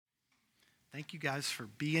Thank you guys for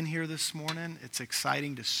being here this morning. It's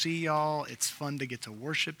exciting to see y'all. It's fun to get to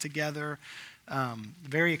worship together.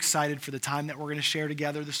 Very excited for the time that we're going to share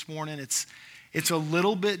together this morning. It's a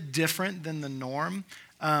little bit different than the norm.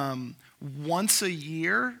 Once a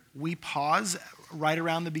year, we pause right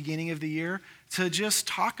around the beginning of the year to just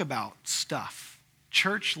talk about stuff,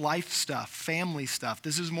 church life stuff, family stuff.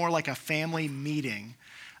 This is more like a family meeting.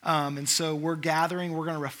 And so we're gathering, we're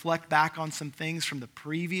going to reflect back on some things from the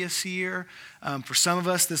previous year. For some of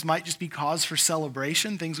us, this might just be cause for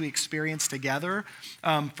celebration, things we experienced together.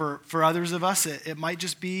 For others of us, it might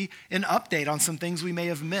just be an update on some things we may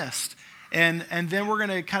have missed. And then we're going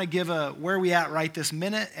to kind of give a where we at right this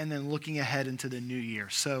minute and then looking ahead into the new year.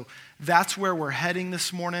 So that's where we're heading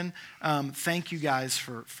this morning. Thank you guys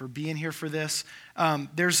for being here for this.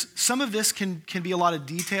 There's some of this can be a lot of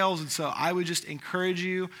details, and so I would just encourage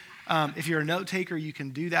you, if you're a note taker, you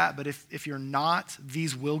can do that. But if you're not,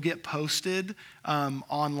 these will get posted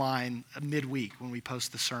online midweek when we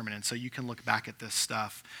post the sermon, and so you can look back at this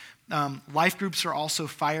stuff. Life groups are also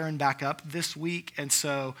firing back up this week, and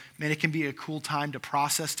so, man, it can be a cool time to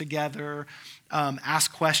process together,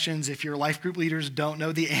 ask questions. If your life group leaders don't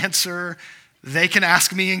know the answer, they can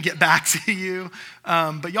ask me and get back to you.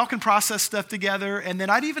 But y'all can process stuff together, and then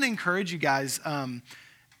I'd even encourage you guys,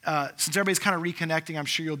 since everybody's kind of reconnecting, I'm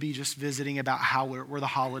sure you'll be just visiting about how we're the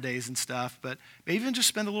holidays and stuff, but maybe even just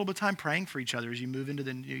spend a little bit of time praying for each other as you move into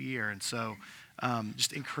the new year, and so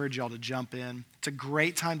just encourage y'all to jump in. It's a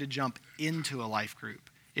great time to jump into a life group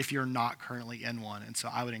if you're not currently in one. And so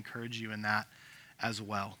I would encourage you in that as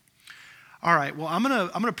well. All right, well, I'm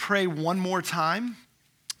gonna pray one more time,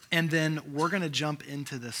 and then we're gonna jump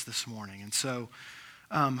into this morning. And so,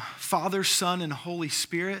 Father, Son, and Holy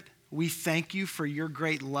Spirit, we thank you for your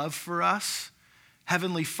great love for us.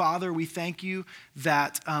 Heavenly Father, we thank you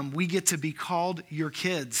that we get to be called your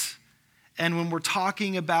kids. And when we're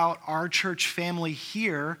talking about our church family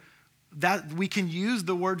here, that we can use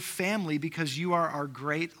the word family because you are our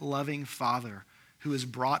great loving Father who has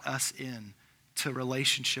brought us in to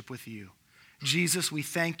relationship with you. Jesus, we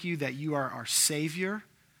thank you that you are our Savior,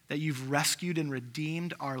 that you've rescued and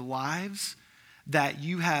redeemed our lives, that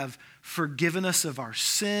you have forgiven us of our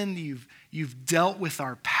sin, you've dealt with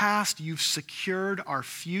our past, you've secured our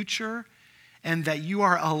future, and that you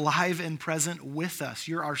are alive and present with us.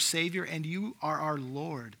 You're our Savior and you are our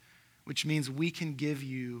Lord, which means we can give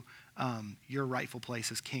you your rightful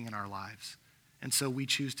place as King in our lives. And so we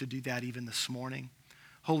choose to do that even this morning.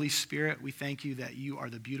 Holy Spirit, we thank you that you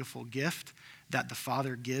are the beautiful gift that the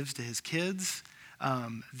Father gives to his kids,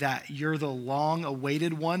 that you're the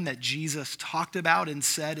long-awaited one that Jesus talked about and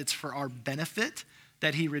said it's for our benefit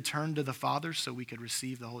that he returned to the Father so we could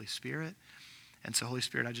receive the Holy Spirit. And so, Holy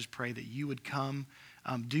Spirit, I just pray that you would come,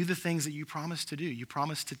 do the things that you promised to do. You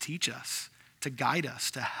promised to teach us, to guide us,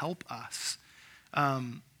 to help us.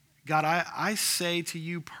 God, I say to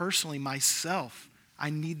you personally, myself, I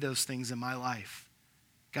need those things in my life.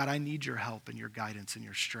 God, I need your help and your guidance and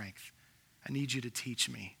your strength. I need you to teach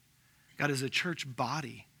me. God, as a church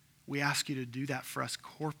body, we ask you to do that for us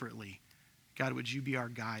corporately. God, would you be our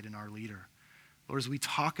guide and our leader? Lord, as we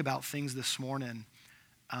talk about things this morning,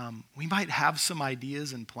 we might have some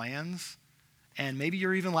ideas and plans, and maybe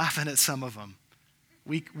you're even laughing at some of them.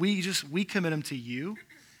 We commit them to you,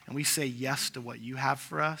 and we say yes to what you have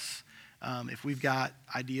for us. If we've got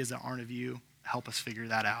ideas that aren't of you, help us figure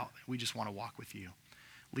that out. We just want to walk with you.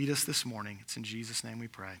 Lead us this morning. It's in Jesus' name we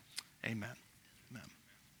pray. Amen. Amen.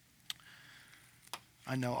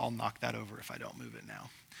 I know I'll knock that over if I don't move it now.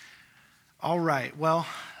 All right, well,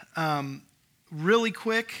 really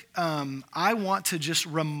quick, I want to just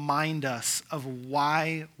remind us of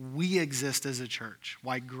why we exist as a church,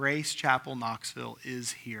 why Grace Chapel Knoxville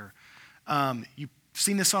is here. You've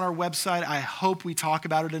seen this on our website. I hope we talk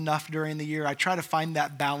about it enough during the year. I try to find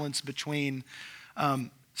that balance between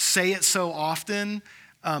say it so often,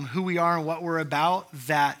 who we are and what we're about,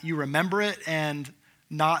 that you remember it, and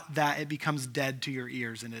not that it becomes dead to your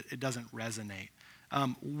ears and it doesn't resonate.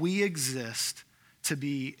 We exist to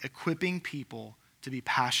be equipping people to be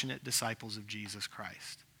passionate disciples of Jesus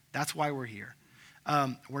Christ. That's why we're here.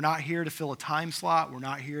 We're not here to fill a time slot. We're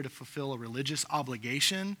not here to fulfill a religious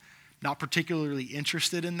obligation. Not particularly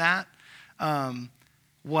interested in that.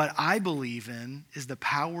 What I believe in is the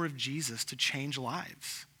power of Jesus to change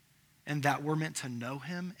lives, and that we're meant to know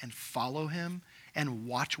him and follow him and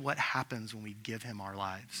watch what happens when we give him our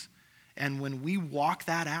lives. And when we walk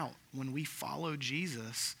that out, when we follow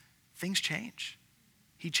Jesus, things change.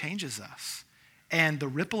 He changes us. And the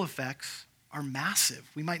ripple effects are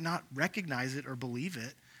massive. We might not recognize it or believe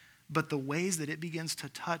it, but the ways that it begins to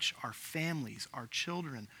touch our families, our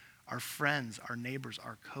children, our friends, our neighbors,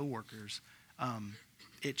 our coworkers,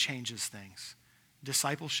 it changes things.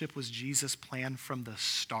 Discipleship was Jesus' plan from the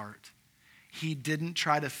start. He didn't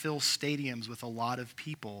try to fill stadiums with a lot of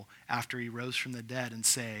people after he rose from the dead and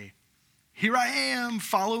say, "Here I am,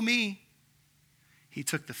 follow me." He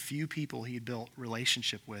took the few people he had built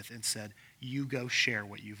relationship with and said, "You go share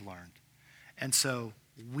what you've learned." And so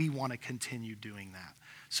we want to continue doing that.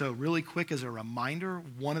 So really quick, as a reminder,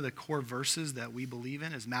 one of the core verses that we believe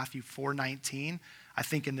in is Matthew 4:19. I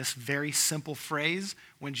think in this very simple phrase,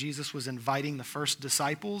 when Jesus was inviting the first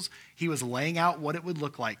disciples, he was laying out what it would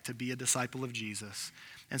look like to be a disciple of Jesus.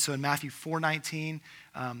 And so in Matthew 4:19,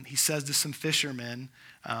 he says to some fishermen,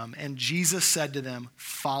 and Jesus said to them,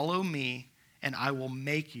 "Follow me, and I will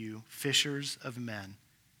make you fishers of men."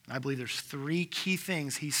 And I believe there's three key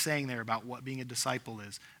things he's saying there about what being a disciple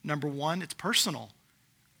is. Number one, it's personal.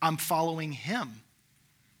 I'm following him.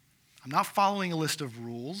 I'm not following a list of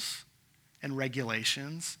rules and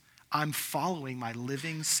regulations. I'm following my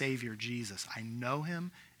living Savior, Jesus. I know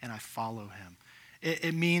him and I follow him.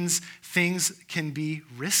 It means things can be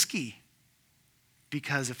risky,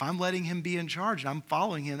 because if I'm letting him be in charge and I'm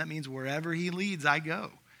following him, that means wherever he leads, I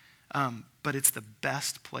go. But it's the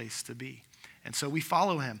best place to be. And so we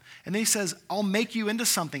follow him. And then he says, I'll make you into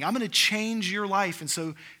something. I'm going to change your life. And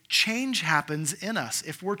so change happens in us.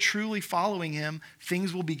 If we're truly following him,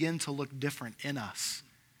 things will begin to look different in us.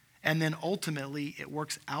 And then ultimately, it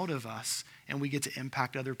works out of us, and we get to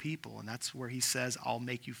impact other people. And that's where he says, I'll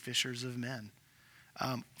make you fishers of men.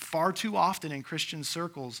 Far too often in Christian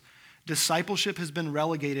circles, discipleship has been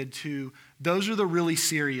relegated to those are the really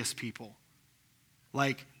serious people.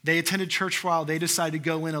 Like, they attended church for a while, they decide to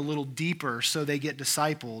go in a little deeper so they get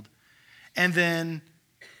discipled. And then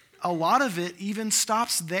a lot of it even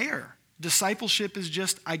stops there. Discipleship is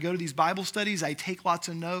just, I go to these Bible studies, I take lots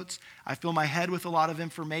of notes, I fill my head with a lot of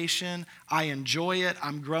information, I enjoy it,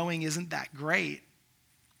 I'm growing, isn't that great?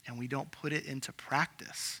 And we don't put it into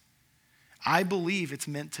practice. I believe it's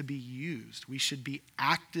meant to be used. We should be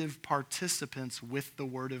active participants with the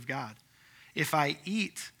Word of God. If I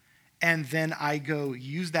eat and then I go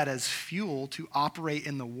use that as fuel to operate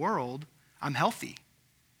in the world, I'm healthy.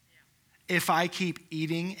 Yeah. If I keep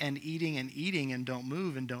eating and eating and eating and don't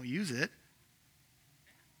move and don't use it,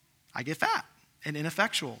 I get fat and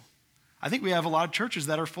ineffectual. I think we have a lot of churches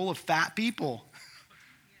that are full of fat people,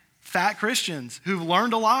 fat Christians who've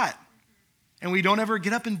learned a lot, and we don't ever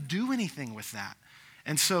get up and do anything with that.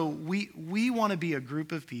 And so we want to be a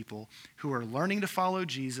group of people who are learning to follow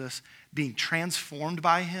Jesus, being transformed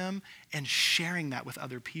by him, and sharing that with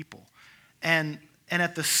other people. And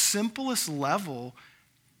at the simplest level,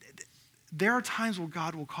 there are times where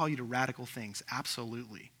God will call you to radical things,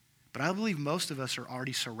 absolutely. But I believe most of us are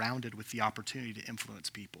already surrounded with the opportunity to influence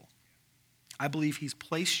people. I believe he's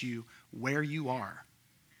placed you where you are.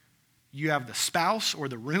 You have the spouse or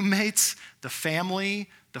the roommates, the family,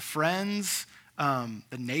 the friends,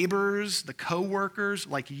 the neighbors, the coworkers,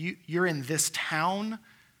 like you're in this town.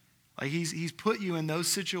 Like he's put you in those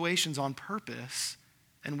situations on purpose,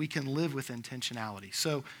 and we can live with intentionality.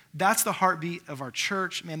 So that's the heartbeat of our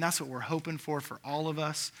church. Man, that's what we're hoping for all of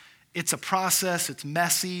us. It's a process, it's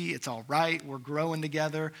messy, it's all right, we're growing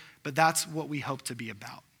together, but that's what we hope to be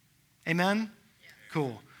about. Amen? Yeah.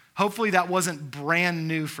 Cool. Hopefully that wasn't brand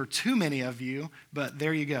new for too many of you, but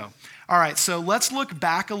there you go. All right, so let's look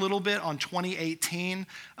back a little bit on 2018.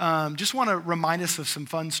 Just want to remind us of some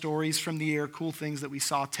fun stories from the year, cool things that we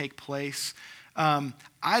saw take place.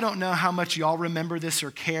 I don't know how much y'all remember this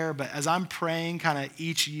or care, but as I'm praying kind of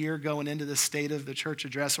each year going into the State of the Church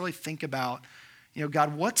address, really think about,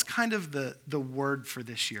 God, what's kind of the word for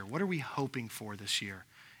this year? What are we hoping for this year?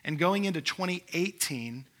 And going into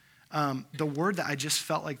 2018, the word that I just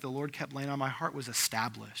felt like the Lord kept laying on my heart was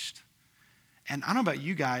established. And I don't know about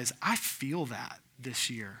you guys, I feel that this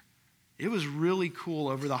year. It was really cool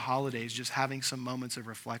over the holidays just having some moments of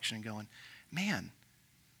reflection and going, man,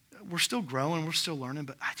 we're still growing, we're still learning,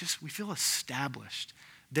 but we feel established.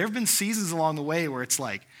 There have been seasons along the way where it's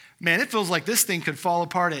like, man, it feels like this thing could fall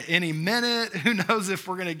apart at any minute. Who knows if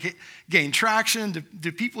we're going to gain traction?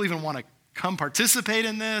 Do people even want to come participate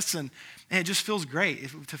in this? And it just feels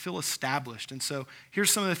great to feel established. And so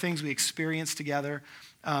here's some of the things we experienced together,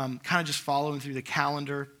 kind of just following through the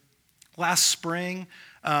calendar. Last spring,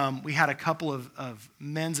 we had a couple of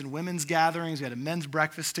men's and women's gatherings. We had a men's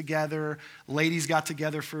breakfast together. Ladies got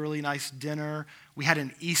together for a really nice dinner. We had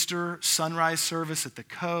an Easter sunrise service at the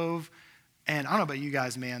Cove. And I don't know about you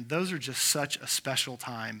guys, man, those are just such a special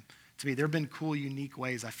time to me. There have been cool, unique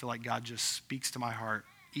ways I feel like God just speaks to my heart,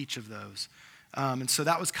 each of those. And so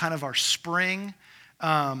that was kind of our spring.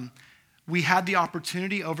 We had the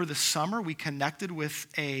opportunity over the summer. We connected with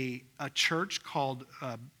a church called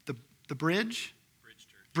the Bridge.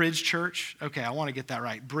 Bridge Church. Okay, I want to get that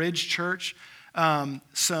right. Bridge Church.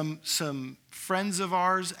 Some friends of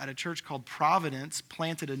ours at a church called Providence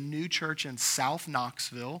planted a new church in South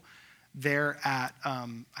Knoxville. They're at,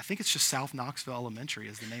 I think it's just South Knoxville Elementary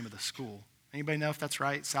is the name of the school. Anybody know if that's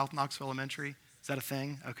right? South Knoxville Elementary? Is that a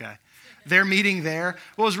thing? Okay. They're meeting there.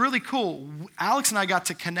 Well, it was really cool. Alex and I got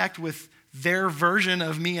to connect with their version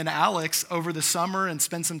of me and Alex over the summer and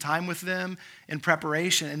spend some time with them in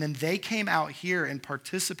preparation. And then they came out here and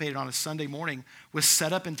participated on a Sunday morning with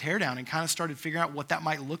setup and teardown and kind of started figuring out what that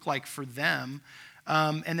might look like for them.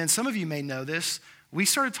 And then some of you may know this. We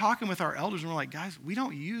started talking with our elders and we're like, guys, we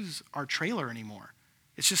don't use our trailer anymore.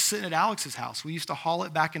 It's just sitting at Alex's house. We used to haul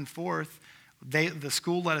it back and forth. The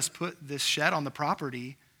school let us put this shed on the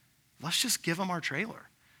property. Let's just give them our trailer.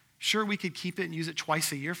 Sure, we could keep it and use it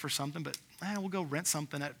twice a year for something, but we'll go rent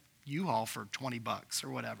something at U-Haul for $20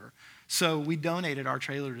 or whatever. So we donated our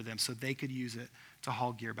trailer to them so they could use it to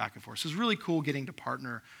haul gear back and forth. So it was really cool getting to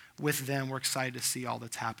partner with them. We're excited to see all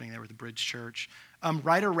that's happening there with the Bridge Church.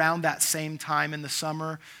 Right around that same time in the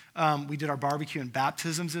summer, we did our barbecue and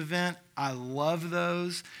baptisms event. I love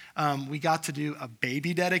those. We got to do a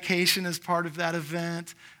baby dedication as part of that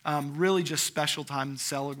event. Really just special time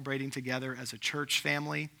celebrating together as a church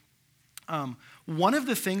family. One of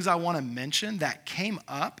the things I want to mention that came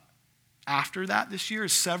up after that this year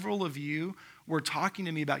is several of you were talking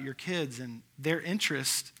to me about your kids and their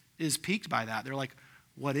interest is piqued by that. They're like,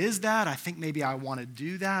 what is that? I think maybe I want to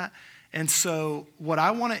do that. And so what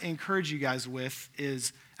I want to encourage you guys with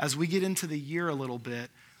is as we get into the year a little bit,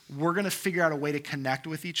 we're going to figure out a way to connect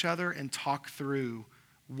with each other and talk through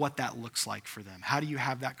what that looks like for them. How do you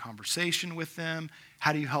have that conversation with them?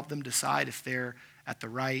 How do you help them decide if they're at the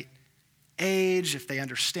right age, if they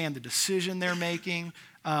understand the decision they're making?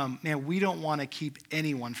 Man, we don't want to keep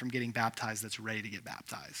anyone from getting baptized that's ready to get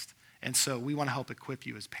baptized. And so we want to help equip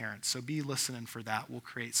you as parents. So be listening for that. We'll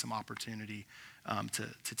create some opportunity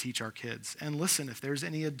to teach our kids. And listen, if there's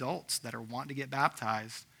any adults that are wanting to get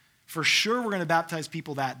baptized, for sure we're going to baptize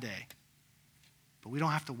people that day. But we don't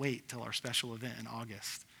have to wait till our special event in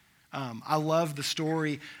August. I love the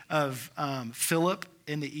story of Philip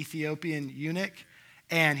and the Ethiopian eunuch.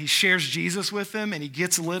 And he shares Jesus with them and he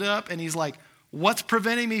gets lit up and he's like, what's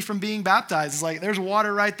preventing me from being baptized? It's like, there's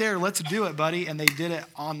water right there. Let's do it, buddy. And they did it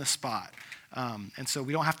on the spot. And so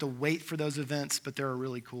we don't have to wait for those events, but they're a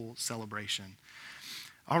really cool celebration.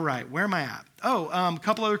 All right, where am I at? A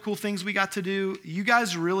couple other cool things we got to do. You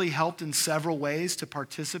guys really helped in several ways to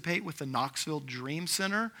participate with the Knoxville Dream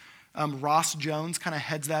Center. Ross Jones kind of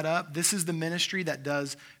heads that up. This is the ministry that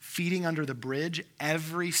does Feeding Under the Bridge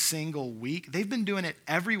every single week. They've been doing it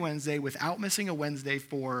every Wednesday without missing a Wednesday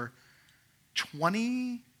for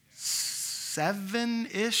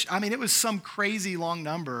 27-ish. I mean, it was some crazy long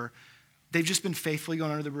number. They've just been faithfully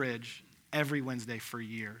going under the bridge every Wednesday for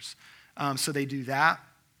years. So they do that.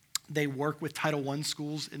 They work with Title I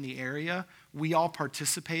schools in the area. We all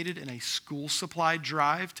participated in a school supply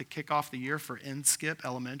drive to kick off the year for Inskip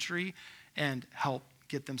Elementary and help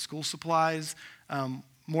get them school supplies.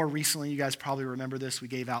 More recently, you guys probably remember this, we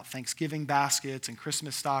gave out Thanksgiving baskets and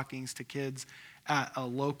Christmas stockings to kids at a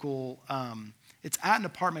local, it's at an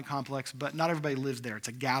apartment complex, but not everybody lives there. It's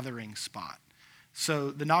a gathering spot.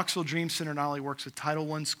 So the Knoxville Dream Center not only works with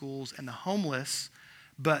Title I schools and the homeless,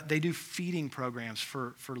 but they do feeding programs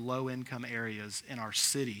for low-income areas in our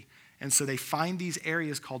city. And so they find these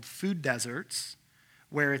areas called food deserts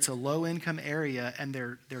where it's a low-income area and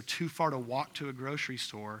they're too far to walk to a grocery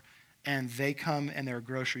store, and they come and they're a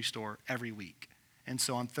grocery store every week. And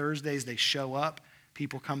so on Thursdays, they show up,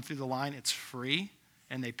 people come through the line, it's free,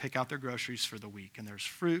 and they pick out their groceries for the week. And there's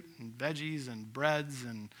fruit and veggies and breads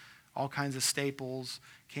and all kinds of staples,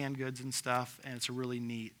 canned goods and stuff, and it's a really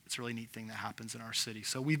neat thing that happens in our city.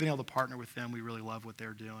 So we've been able to partner with them. We really love what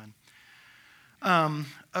they're doing. And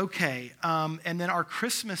then our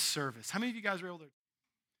Christmas service. How many of you guys were able to do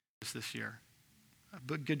this year? A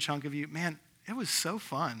good chunk of you. Man, it was so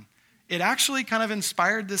fun. It actually kind of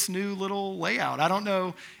inspired this new little layout. I don't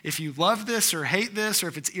know if you love this or hate this or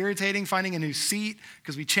if it's irritating finding a new seat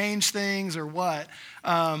because we changed things or what.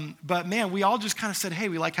 But man, we all just kind of said, hey,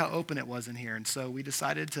 we like how open it was in here. And so we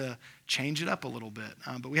decided to change it up a little bit.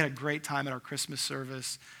 But we had a great time at our Christmas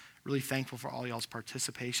service. Really thankful for all y'all's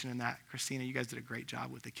participation in that. Christina, you guys did a great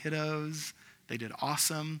job with the kiddos. They did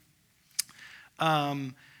awesome.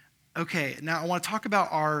 Okay, now I want to talk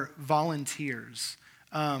about our volunteers.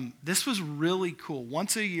 This was really cool.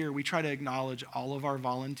 Once a year, we try to acknowledge all of our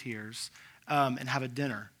volunteers and have a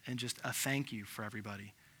dinner and just a thank you for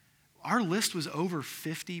everybody. our list was over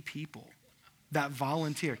 50 people that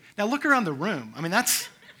volunteered. Now look around the room. I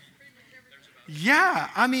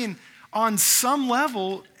mean, on some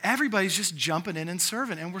level, everybody's just jumping in and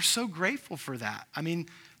serving, and we're so grateful for that. I mean,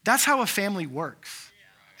 that's how a family works.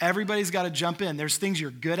 Everybody's got to jump in. There's things you're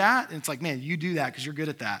good at, and it's like, man, you do that because you're good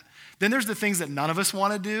at that. Then there's the things that none of us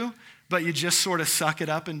want to do, but you just sort of suck it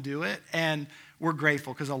up and do it, and we're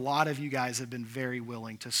grateful because a lot of you guys have been very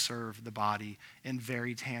willing to serve the body in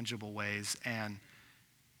very tangible ways, and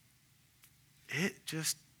it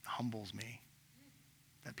just humbles me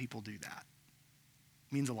that people do that.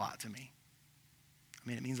 It means a lot to me. I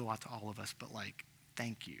mean, it means a lot to all of us, but like,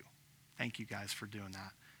 thank you. Thank you guys for doing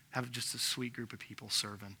that. Have just a sweet group of people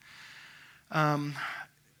serving.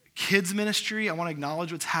 Kids ministry, I want to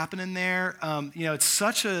acknowledge what's happening there. It's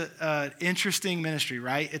such an interesting ministry,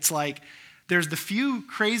 right? It's like there's the few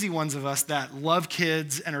crazy ones of us that love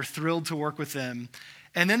kids and are thrilled to work with them.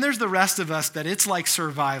 And then there's the rest of us that it's like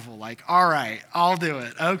survival, like, all right, I'll do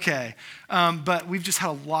it, okay. But we've just had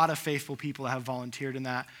a lot of faithful people that have volunteered in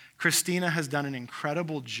that. Christina has done an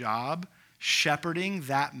incredible job shepherding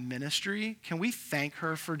that ministry. Can we thank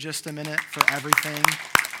her for just a minute for everything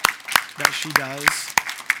that she does?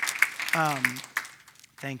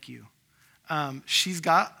 Thank you. She's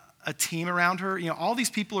got a team around her. All these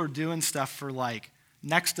people are doing stuff for like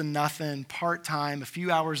next to nothing, part-time, a few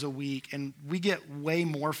hours a week, and we get way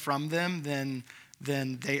more from them than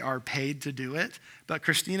they are paid to do it. But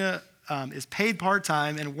Christina is paid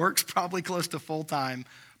part-time and works probably close to full-time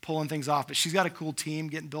pulling things off. But she's got a cool team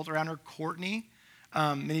getting built around her. Courtney,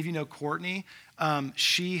 many of you know Courtney.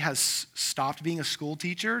 She has stopped being a school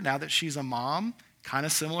teacher now that she's a mom, kind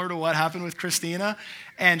of similar to what happened with Christina.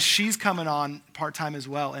 And she's coming on part-time as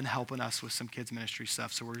well and helping us with some kids ministry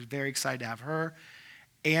stuff. So we're very excited to have her.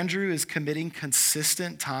 Andrew is committing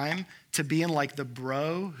consistent time to being like the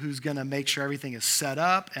bro who's going to make sure everything is set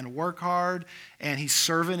up and work hard. And he's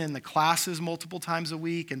serving in the classes multiple times a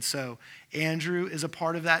week. And so Andrew is a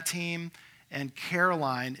part of that team. And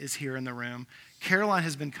Caroline is here in the room. Caroline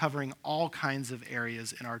has been covering all kinds of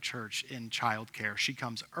areas in our church in childcare. She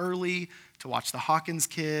comes early to watch the Hawkins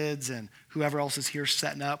kids and whoever else is here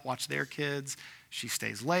setting up, watch their kids. She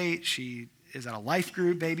stays late. She is at a life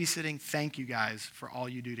group babysitting. Thank you guys for all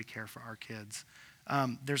you do to care for our kids.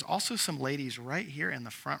 There's also some ladies right here in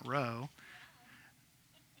the front row.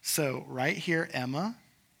 So right here, Emma,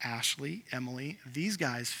 Ashley, Emily, these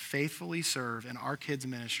guys faithfully serve in our kids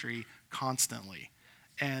ministry constantly.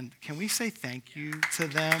 And can we say thank you to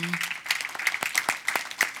them?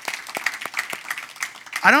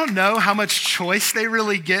 I don't know how much choice they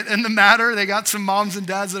really get in the matter. They got some moms and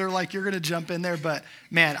dads that are like, you're going to jump in there. But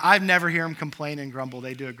man, I've never hear them complain and grumble.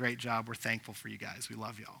 They do a great job. We're thankful for you guys. We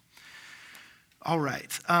love y'all. All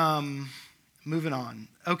right. Moving on.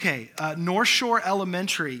 Okay. North Shore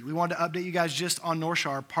Elementary. We wanted to update you guys just on North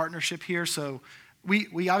Shore, our partnership here. So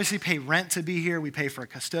we obviously pay rent to be here. We pay for a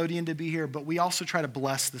custodian to be here, but we also try to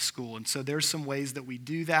bless the school. And so there's some ways that we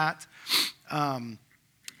do that.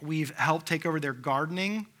 We've helped take over their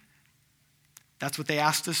gardening. That's what they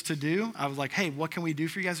asked us to do. I was like, hey, what can we do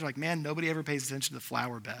for you guys? They're like, man, nobody ever pays attention to the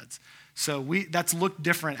flower beds. So that's looked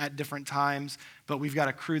different at different times, but we've got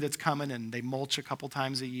a crew that's coming and they mulch a couple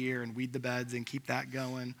times a year and weed the beds and keep that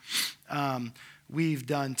going. We've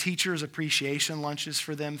done teachers' appreciation lunches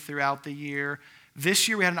for them throughout the year. This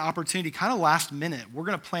year we had an opportunity, kind of last minute. We're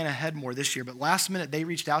going to plan ahead more this year, but last minute they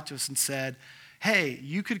reached out to us and said, hey,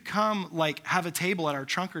 you could come have a table at our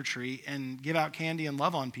trunk or treat and give out candy and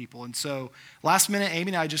love on people. And so last minute, Amy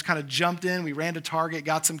and I just kind of jumped in. We ran to Target,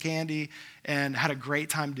 got some candy, and had a great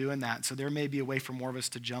time doing that. So there may be a way for more of us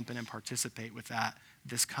to jump in and participate with that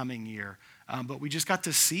this coming year. But we just got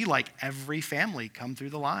to see every family come through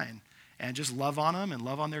the line and just love on them and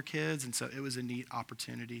love on their kids. And so it was a neat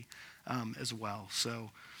opportunity as well. So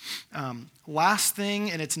last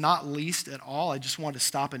thing, and it's not least at all, I just wanted to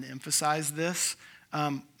stop and emphasize this.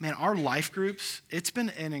 Man, our life groups, it's been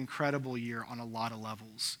an incredible year on a lot of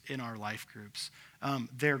levels in our life groups.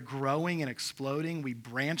 They're growing and exploding. We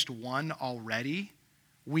branched one already.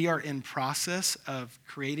 We are in process of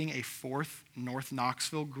creating a fourth North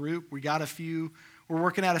Knoxville group. We're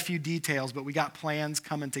working out a few details, but we got plans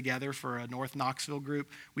coming together for a North Knoxville group.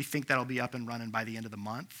 We think that'll be up and running by the end of the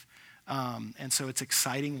month. And so it's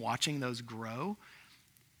exciting watching those grow,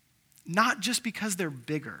 not just because they're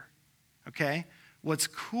bigger, okay? What's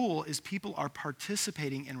cool is people are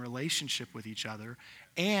participating in relationship with each other,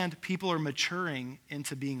 and people are maturing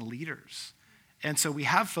into being leaders. And so we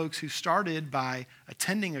have folks who started by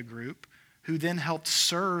attending a group, who then helped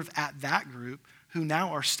serve at that group, who now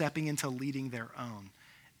are stepping into leading their own.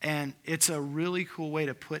 And it's a really cool way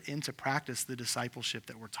to put into practice the discipleship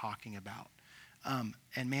that we're talking about.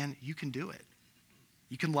 And man, you can do it.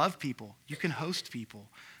 You can love people. You can host people.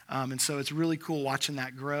 And so it's really cool watching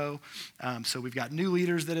that grow. So we've got new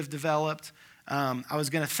leaders that have developed. I was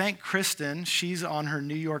going to thank Kristen. She's on her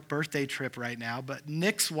New York birthday trip right now. But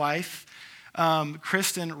Nick's wife,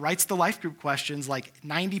 Kristen, writes the life group questions like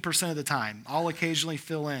 90% of the time. I'll occasionally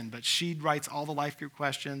fill in, but she writes all the life group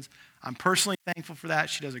questions. I'm personally thankful for that.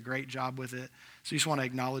 She does a great job with it. So you just want to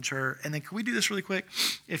acknowledge her. And then can we do this really quick?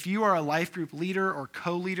 If you are a life group leader or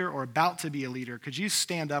co-leader or about to be a leader, could you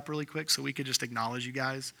stand up really quick so we could just acknowledge you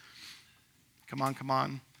guys? Come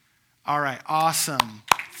on. All right, awesome.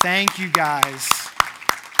 Thank you guys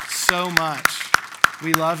so much.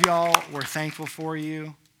 We love y'all. We're thankful for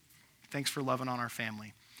you. Thanks for loving on our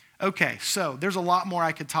family. Okay, so there's a lot more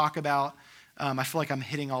I could talk about. I feel like I'm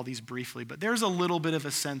hitting all these briefly, but there's a little bit of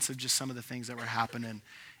a sense of just some of the things that were happening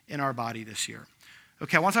in our body this year.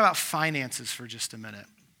 Okay, I want to talk about finances for just a minute.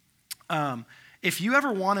 If you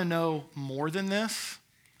ever want to know more than this,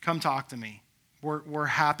 come talk to me. We're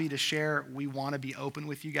happy to share. We want to be open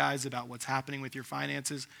with you guys about what's happening with your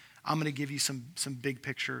finances. I'm going to give you some big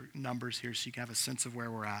picture numbers here so you can have a sense of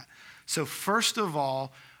where we're at. So first of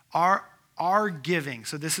all, our giving,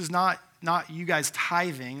 so this is not you guys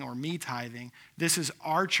tithing or me tithing. This is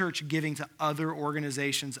our church giving to other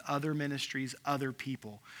organizations, other ministries, other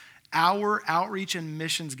people. Our outreach and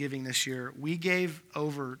missions giving this year, we gave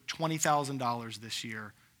over $20,000 this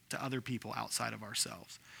year to other people outside of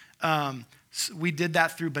ourselves. So we did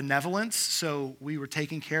that through benevolence, so we were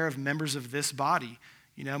taking care of members of this body,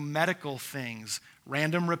 medical things,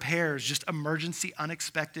 random repairs, just emergency,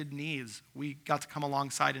 unexpected needs. We got to come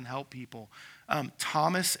alongside and help people.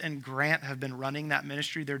 Thomas and Grant have been running that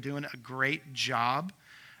ministry. They're doing a great job.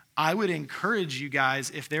 I would encourage you guys,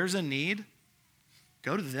 if there's a need,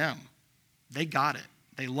 go to them. They got it.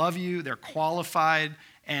 They love you. They're qualified,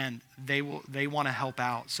 and they want to help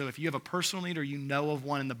out. So if you have a personal need or you know of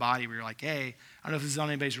one in the body where you're like, hey, I don't know if this is on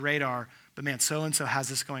anybody's radar, but man, so-and-so has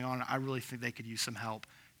this going on. I really think they could use some help.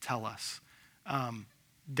 Tell us.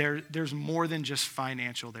 There's more than just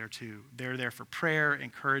financial there too. They're there for prayer,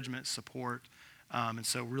 encouragement, support. And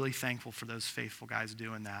so really thankful for those faithful guys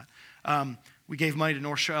doing that. We gave money to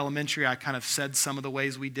North Shore Elementary. I kind of said some of the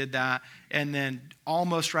ways we did that. And then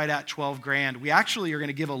almost right at $12,000, we actually are going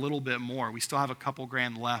to give a little bit more. We still have a couple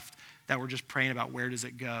grand left that we're just praying about where does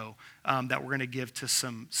it go, that we're going to give to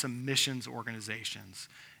some missions organizations.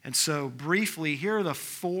 And so briefly, here are the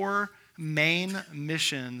 4 main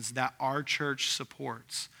missions that our church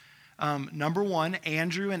supports. Number 1,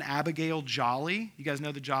 Andrew and Abigail Jolly. You guys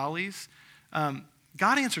know the Jollies?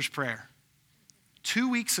 God answers prayer.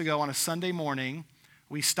 2 weeks ago on a Sunday morning,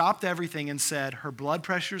 we stopped everything and said, her blood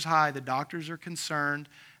pressure's high, the doctors are concerned,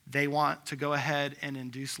 they want to go ahead and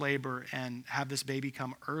induce labor and have this baby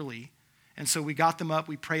come early. And so we got them up,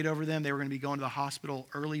 we prayed over them. They were going to be going to the hospital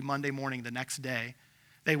early Monday morning the next day.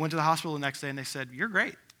 They went to the hospital the next day and they said, you're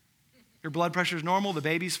great. Your blood pressure's normal, the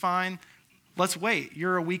baby's fine. Let's wait.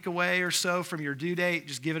 You're a week away or so from your due date.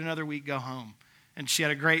 Just give it another week, go home. And she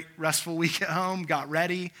had a great, restful week at home, got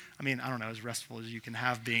ready. I mean, I don't know, as restful as you can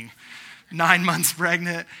have being 9 months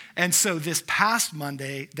pregnant. And so this past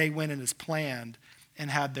Monday, they went in as planned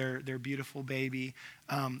and had their beautiful baby.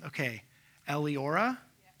 Eliora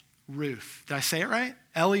Ruth. Did I say it right?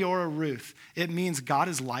 Eliora Ruth. It means God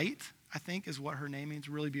is light, I think is what her name means.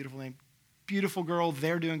 Really beautiful name. Beautiful girl.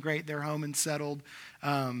 They're doing great. They're home and settled.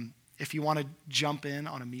 If you want to jump in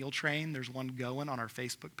on a meal train, there's one going on our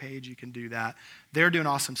Facebook page. You can do that. They're doing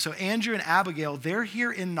awesome. So Andrew and Abigail, they're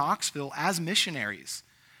here in Knoxville as missionaries.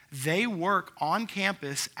 They work on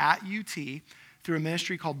campus at UT through a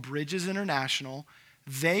ministry called Bridges International.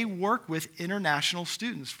 They work with international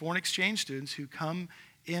students, foreign exchange students who come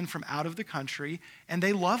in from out of the country, and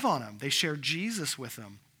they love on them. They share Jesus with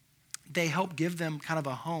them. They help give them kind of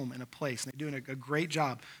a home and a place. And they're doing a great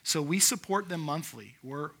job. So we support them monthly.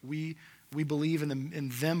 We believe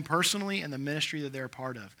in them personally and the ministry that they're a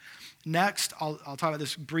part of. Next, I'll talk about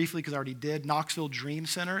this briefly because I already did. Knoxville Dream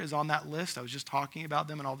Center is on that list. I was just talking about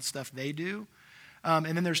them and all the stuff they do. And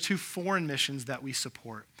then there's 2 foreign missions that we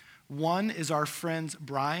support. One is our friends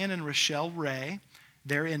Brian and Rochelle Ray.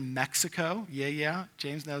 They're in Mexico. Yeah,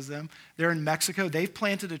 James knows them. They're in Mexico. They've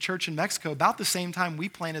planted a church in Mexico about the same time we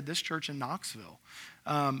planted this church in Knoxville.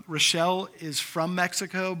 Rochelle is from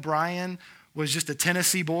Mexico. Brian was just a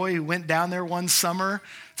Tennessee boy who went down there one summer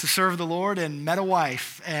to serve the Lord and met a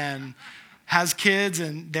wife and has kids,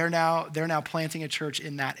 and they're now planting a church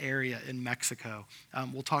in that area in Mexico.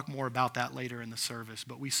 We'll talk more about that later in the service,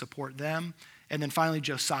 but we support them. And then finally,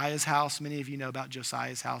 Josiah's house. Many of you know about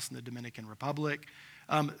Josiah's house in the Dominican Republic.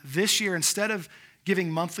 This year, instead of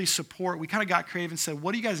giving monthly support, we kind of got creative and said,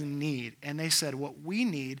 what do you guys need? And they said, what we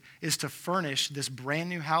need is to furnish this brand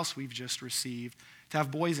new house we've just received to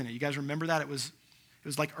have boys in it. You guys remember that? It was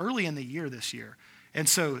like early in the year this year. And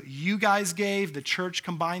so you guys gave, the church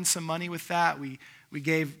combined some money with that. We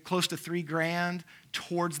gave close to $3,000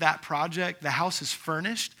 towards that project. The house is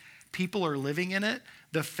furnished. People are living in it.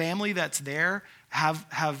 The family that's there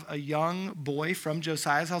have a young boy from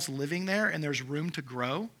Josiah's house living there, and there's room to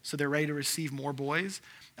grow, so they're ready to receive more boys.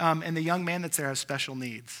 And the young man that's there has special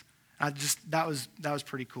needs. That was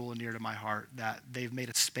pretty cool and near to my heart that they've made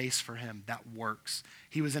a space for him that works.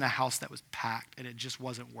 He was in a house that was packed, and it just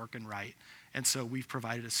wasn't working right. And so we've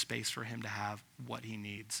provided a space for him to have what he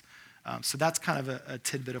needs. So that's kind of a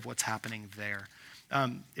tidbit of what's happening there.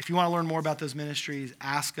 If you want to learn more about those ministries,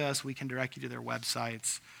 ask us. We can direct you to their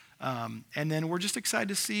websites. And then we're just excited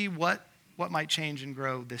to see what might change and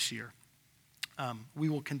grow this year. We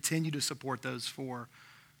will continue to support those four.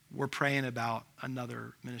 We're praying about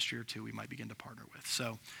another ministry or two we might begin to partner with.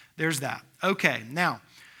 So there's that. Okay, now,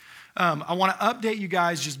 I want to update you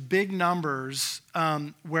guys, just big numbers,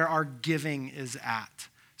 where our giving is at.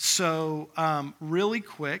 So really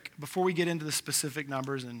quick, before we get into the specific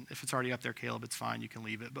numbers, and if it's already up there, Caleb, it's fine, you can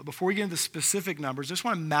leave it. But before we get into the specific numbers, I just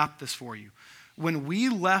want to map this for you. When we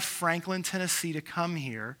left Franklin, Tennessee to come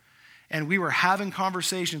here, and we were having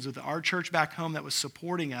conversations with our church back home that was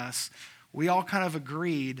supporting us, we all kind of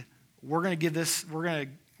agreed, we're going to give this, we're going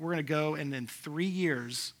to go, and in 3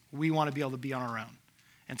 years, we want to be able to be on our own.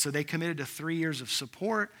 And so they committed to 3 years of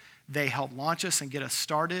support. They helped launch us and get us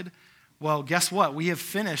started. Well, guess what? We have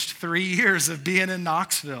finished 3 years of being in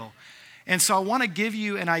Knoxville. And so I want to give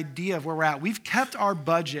you an idea of where we're at. We've kept our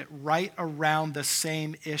budget right around the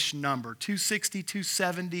same-ish number, 260,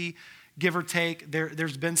 270, give or take.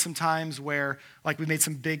 There's been some times where, like, we made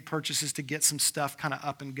some big purchases to get some stuff kind of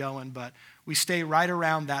up and going, but we stay right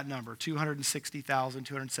around that number, 260,000,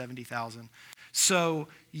 270,000. So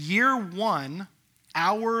year one,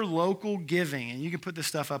 our local giving, and you can put this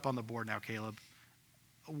stuff up on the board now, Caleb,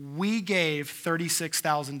 we gave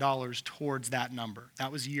 $36,000 towards that number.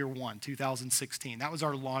 That was year one, 2016. That was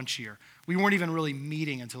our launch year. We weren't even really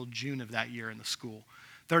meeting until June of that year in the school.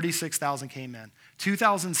 36,000 came in.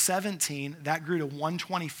 2017, that grew to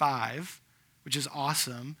 125, which is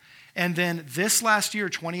awesome. And then this last year,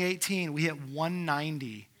 2018, we hit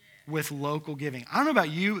 190 with local giving. I don't know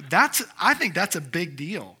about you, I think that's a big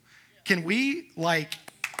deal. Can we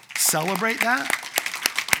celebrate that?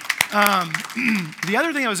 The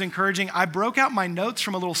other thing that was encouraging, I broke out my notes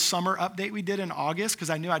from a little summer update we did in August because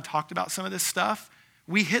I knew I'd talked about some of this stuff.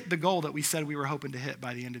 We hit the goal that we said we were hoping to hit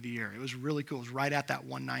by the end of the year. It was really cool. It was right at that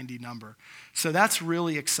 190 number. So that's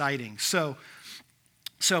really exciting. So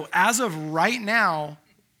as of right now,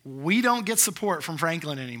 we don't get support from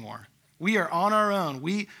Franklin anymore. We are on our own.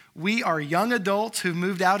 We are young adults who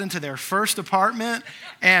moved out into their first apartment,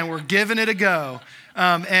 and we're giving it a go.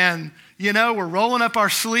 We're rolling up our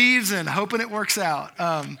sleeves and hoping it works out.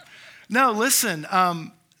 No, listen,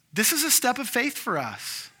 this is a step of faith for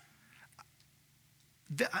us.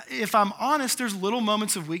 If I'm honest, there's little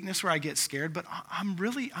moments of weakness where I get scared, but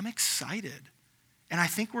I'm excited. And I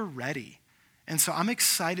think we're ready. And so I'm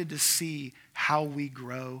excited to see how we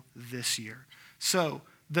grow this year. So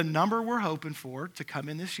the number we're hoping for to come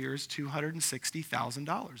in this year is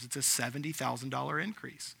 $260,000. It's a $70,000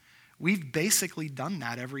 increase. We've basically done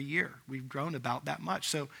that every year. We've grown about that much.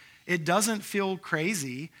 So it doesn't feel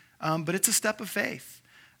crazy, but it's a step of faith.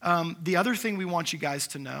 The other thing we want you guys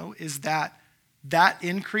to know is that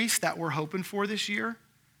increase that we're hoping for this year,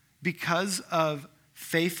 because of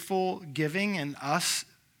faithful giving and us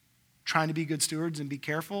trying to be good stewards and be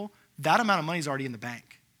careful, that amount of money is already in the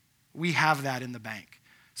bank. We have that in the bank.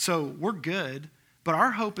 So we're good, but our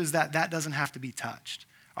hope is that doesn't have to be touched.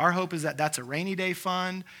 Our hope is that that's a rainy day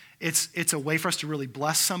fund. It's a way for us to really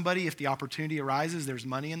bless somebody if the opportunity arises. There's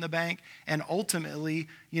money in the bank. And ultimately,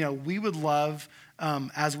 we would love,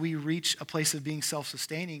 as we reach a place of being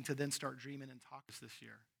self-sustaining, to then start dreaming and talking this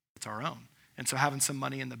year. It's our own. And so having some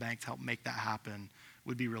money in the bank to help make that happen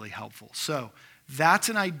would be really helpful. So that's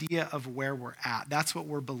an idea of where we're at. That's what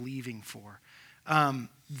we're believing for.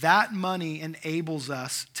 That money enables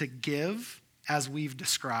us to give as we've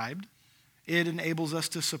described. It enables us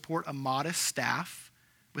to support a modest staff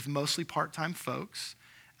with mostly part-time folks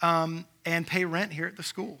and pay rent here at the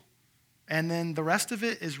school. And then the rest of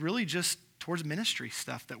it is really just towards ministry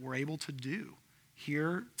stuff that we're able to do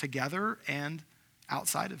here together and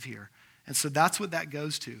outside of here. And so that's what that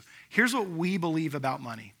goes to. Here's what we believe about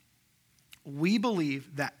money. we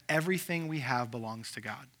believe that everything we have belongs to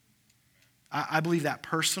God. I believe that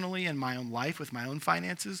personally in my own life with my own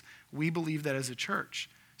finances. We believe that as a church.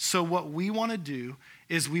 So what we want to do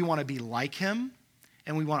is we want to be like him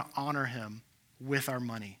and we want to honor him with our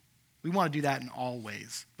money. We want to do that in all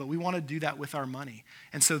ways, but we want to do that with our money.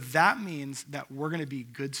 And so that means that we're going to be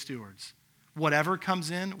good stewards. Whatever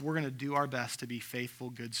comes in, we're going to do our best to be faithful,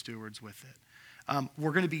 good stewards with it.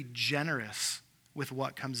 We're going to be generous with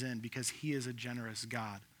what comes in because he is a generous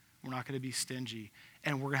God. We're not going to be stingy,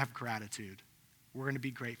 and we're going to have gratitude. We're going to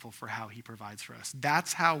be grateful for how he provides for us.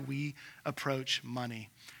 That's how we approach money.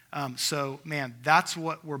 So, man, that's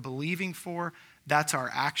what we're believing for. That's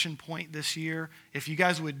our action point this year. If you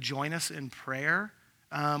guys would join us in prayer,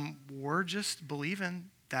 we're just believing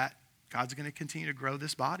that God's going to continue to grow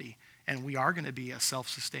this body, and we are going to be a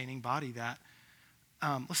self-sustaining body that,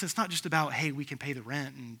 listen, it's not just about, hey, we can pay the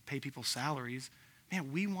rent and pay people's salaries.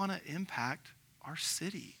 Man, we want to impact our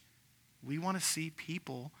city. We want to see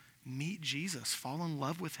people meet Jesus, fall in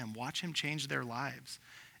love with him, watch him change their lives.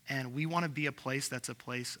 And we want to be a place that's a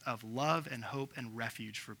place of love and hope and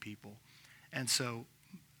refuge for people. And so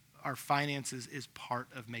our finances is part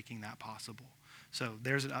of making that possible. So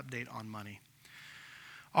there's an update on money.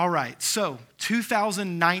 All right, so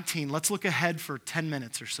 2019, let's look ahead for 10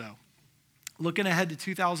 minutes or so. Looking ahead to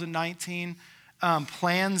 2019,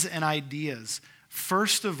 plans and ideas.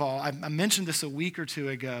 First of all, I mentioned this a week or two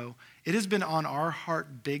ago. It has been on our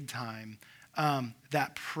heart big time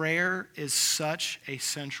that prayer is such a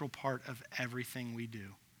central part of everything we do.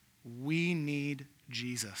 We need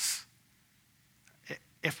Jesus.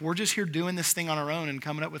 If we're just here doing this thing on our own and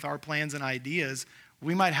coming up with our plans and ideas,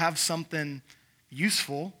 we might have something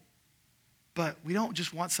useful, but we don't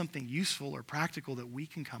just want something useful or practical that we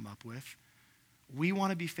can come up with. We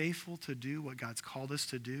want to be faithful to do what God's called us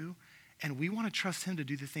to do, and we want to trust him to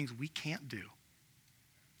do the things we can't do.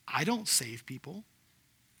 I don't save people.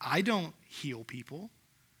 I don't heal people.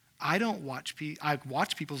 I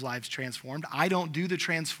watch people's lives transformed. I don't do the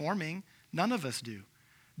transforming. None of us do.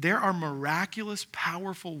 There are miraculous,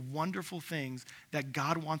 powerful, wonderful things that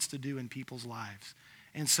God wants to do in people's lives.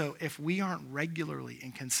 And so if we aren't regularly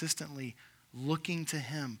and consistently looking to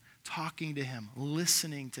him, talking to him,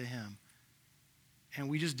 listening to him, and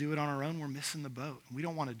we just do it on our own, we're missing the boat. We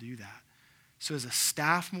don't want to do that. So as a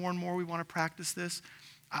staff, more and more, we want to practice this.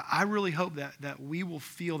 I really hope that we will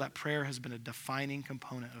feel that prayer has been a defining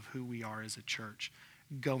component of who we are as a church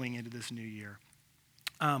going into this new year.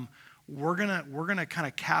 We're gonna kind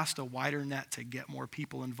of cast a wider net to get more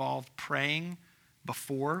people involved, praying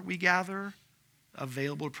before we gather,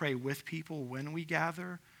 available to pray with people when we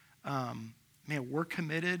gather. We're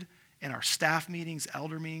committed in our staff meetings,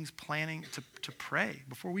 elder meetings, planning to pray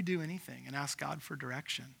before we do anything and ask God for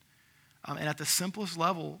direction. And at the simplest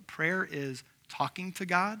level, prayer is talking to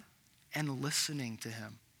God and listening to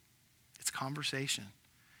him. It's conversation.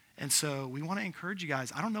 And so we want to encourage you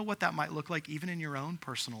guys. I don't know what that might look like even in your own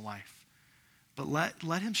personal life, but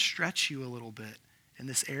let him stretch you a little bit in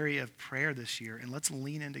this area of prayer this year, and let's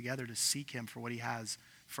lean in together to seek him for what he has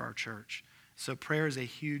for our church. So prayer is a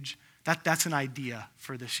huge, that's an idea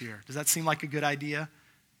for this year. Does that seem like a good idea?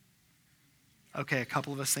 Okay, a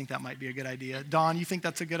couple of us think that might be a good idea. Dawn, you think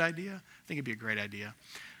that's a good idea? I think it'd be a great idea.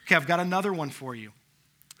 Okay, I've got another one for you.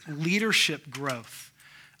 Leadership growth.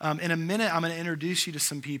 In a minute, I'm going to introduce you to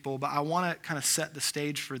some people, but I want to kind of set the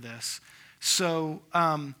stage for this. So,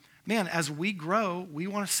 as we grow, we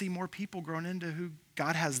want to see more people grown into who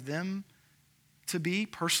God has them to be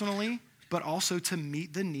personally, but also to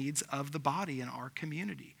meet the needs of the body in our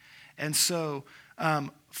community. And so,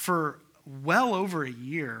 for well over a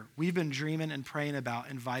year, we've been dreaming and praying about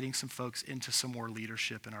inviting some folks into some more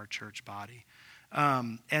leadership in our church body.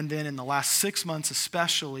 And then in the last 6 months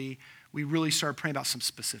especially, we really started praying about some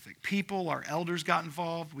specific people. Our elders got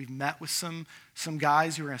involved. We've met with some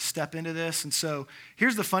guys who are going to step into this. And so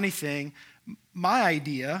here's the funny thing. My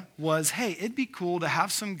idea was, hey, it'd be cool to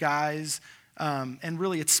have some guys, and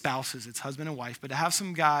really it's spouses, it's husband and wife, but to have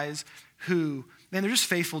some guys who, man, they're just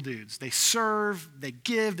faithful dudes. They serve, they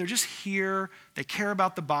give, they're just here. They care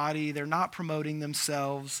about the body. They're not promoting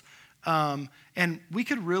themselves. And we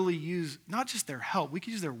could really use not just their help, we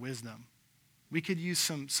could use their wisdom. We could use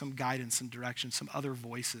some guidance and direction, some other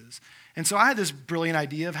voices. And so I had this brilliant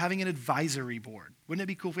idea of having an advisory board. Wouldn't it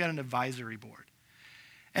be cool if we had an advisory board?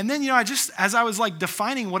 And then, as I was like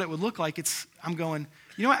defining what it would look like, I'm going,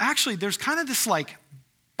 actually there's kind of this like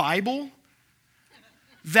Bible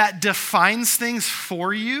that defines things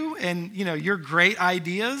for you and, your great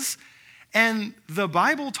ideas. And the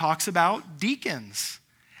Bible talks about deacons.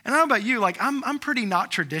 And I don't know about you, like I'm pretty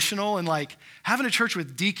not traditional, and like having a church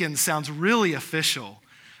with deacons sounds really official.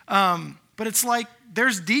 But it's like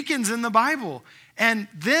there's deacons in the Bible. And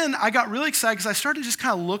then I got really excited because I started to just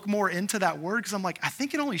kind of look more into that word because I'm like, I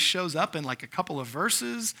think it only shows up in like a couple of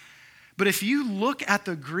verses. But if you look at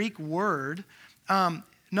the Greek word,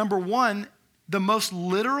 number one, the most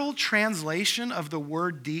literal translation of the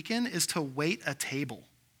word deacon is to wait a table,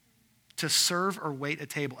 to serve or wait a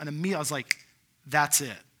table. And immediately I was like, that's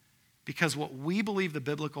it. Because what we believe the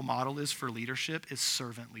biblical model is for leadership is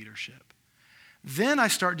servant leadership. Then I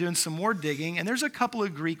start doing some more digging, and there's a couple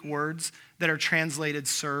of Greek words that are translated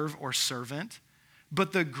serve or servant.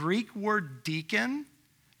 But the Greek word deacon,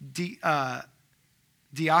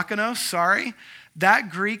 diakonos, that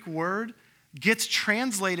Greek word gets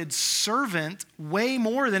translated servant way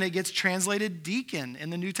more than it gets translated deacon in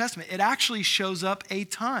the New Testament. It actually shows up a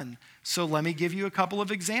ton. So let me give you a couple of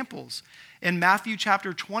examples. In Matthew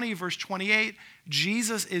chapter 20, verse 28,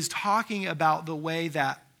 Jesus is talking about the way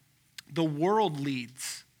that the world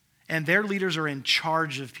leads, and their leaders are in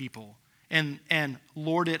charge of people and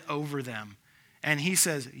lord it over them. And he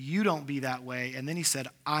says, you don't be that way. And then he said,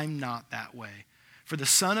 I'm not that way. For the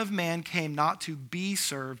Son of Man came not to be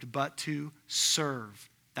served, but to serve.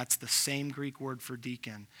 That's the same Greek word for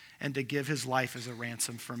deacon, and to give his life as a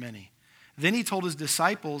ransom for many. Then he told his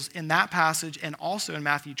disciples in that passage, and also in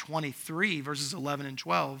Matthew 23, verses 11 and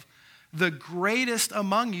 12, the greatest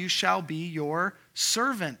among you shall be your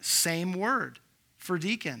servant. Same word for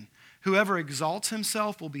deacon. Whoever exalts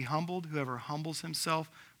himself will be humbled. Whoever humbles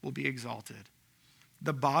himself will be exalted.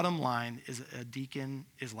 The bottom line is a deacon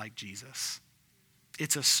is like Jesus.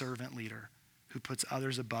 It's a servant leader who puts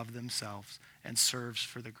others above themselves and serves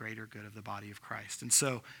for the greater good of the body of Christ. And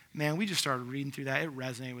so, man, we just started reading through that. It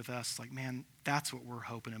resonated with us. It's like, man, that's what we're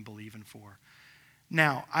hoping and believing for.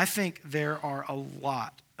 Now, I think there are a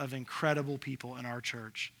lot of incredible people in our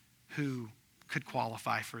church who could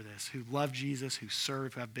qualify for this, who love Jesus, who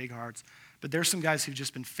serve, who have big hearts. But there's some guys who've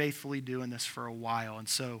just been faithfully doing this for a while. And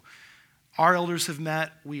so our elders have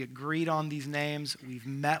met. We agreed on these names. We've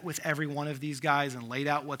met with every one of these guys and laid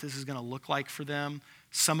out what this is going to look like for them.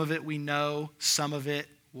 Some of it we know. Some of it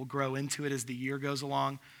we'll grow into it as the year goes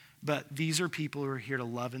along. But these are people who are here to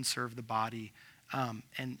love and serve the body.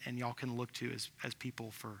 And y'all can look to as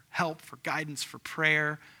people for help, for guidance, for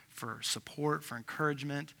prayer, for support, for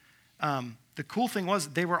encouragement. The cool thing was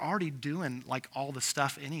they were already doing like all the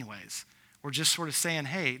stuff anyways. We're just sort of saying,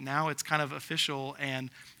 hey, now it's kind of official, and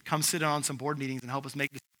come sit on some board meetings and help us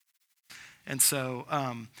make this. And so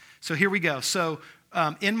here we go. So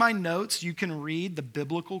in my notes, you can read the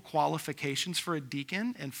biblical qualifications for a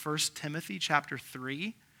deacon in 1 Timothy chapter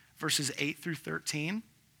 3, verses 8 through 13.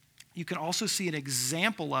 You can also see an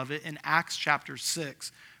example of it in Acts chapter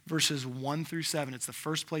 6, verses 1 through 7. It's the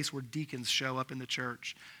first place where deacons show up in the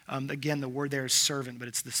church. Again, the word there is servant, but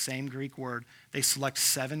it's the same Greek word. They select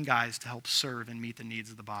 7 guys to help serve and meet the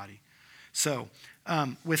needs of the body. So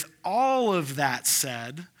with all of that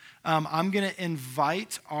said, I'm going to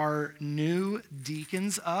invite our new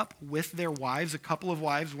deacons up with their wives. A couple of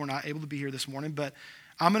wives were not able to be here this morning, but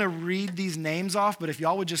I'm going to read these names off, but if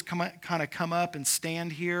y'all would just come up and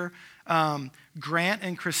stand here. Grant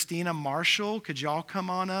and Christina Marshall, could y'all come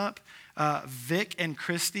on up? Vic and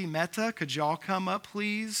Christy Mehta, could y'all come up,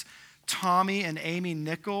 please? Tommy and Amy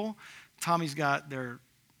Nickel. Tommy's got their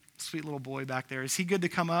sweet little boy back there. Is he good to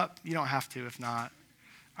come up? You don't have to if not.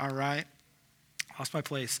 All right. Lost my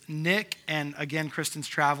place. Nick, and again, Kristen's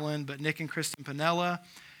traveling, but Nick and Kristen Panella.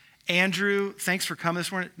 Andrew, thanks for coming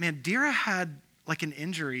this morning. Man, Dira had like an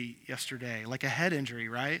injury yesterday, like a head injury,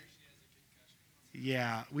 right?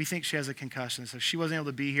 Yeah, we think she has a concussion, so she wasn't able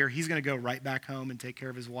to be here. He's going to go right back home and take care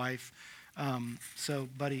of his wife. So,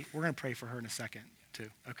 buddy, we're going to pray for her in a second, too.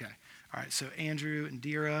 Okay. All right, so Andrew and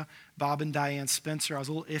Dira, Bob and Diane Spencer. I was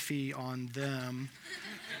a little iffy on them.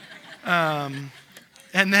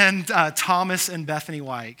 And then Thomas and Bethany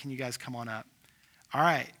White. Can you guys come on up? All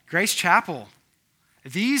right, Grace Chapel.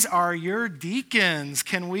 These are your deacons.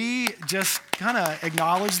 Can we just kind of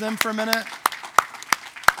acknowledge them for a minute?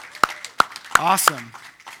 Awesome.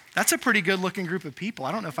 That's a pretty good looking group of people.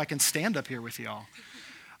 I don't know if I can stand up here with y'all.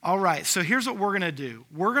 All right, so here's what we're gonna do.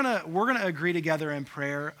 We're gonna agree together in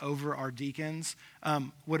prayer over our deacons.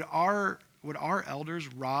 Would our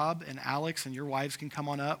elders, Rob and Alex, and your wives can come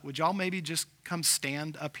on up? Would y'all maybe just come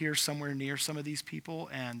stand up here somewhere near some of these people?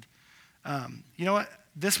 And you know what?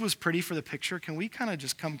 This was pretty for the picture. Can we kind of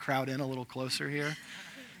just come crowd in a little closer here?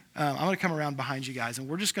 I'm gonna come around behind you guys, and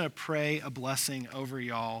we're just gonna pray a blessing over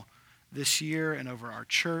y'all this year and over our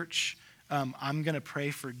church. I'm going to pray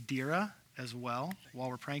for Dira as well while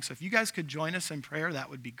we're praying. So if you guys could join us in prayer, that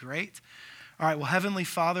would be great. All right, well, Heavenly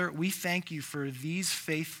Father, we thank you for these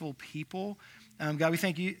faithful people. God, we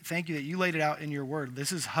thank you that you laid it out in your word.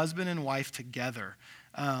 This is husband and wife together.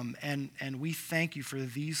 And we thank you for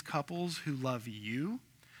these couples who love you,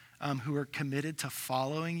 who are committed to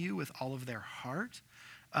following you with all of their heart.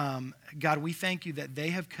 God, we thank you that they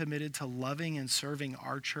have committed to loving and serving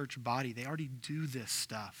our church body. They already do this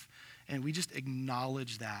stuff. And we just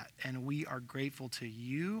acknowledge that. And we are grateful to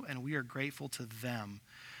you, and we are grateful to them.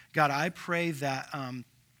 God, I pray that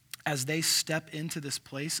as they step into this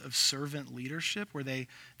place of servant leadership where they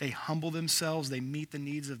humble themselves, they meet the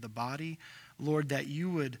needs of the body, Lord, that you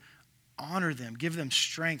would honor them, give them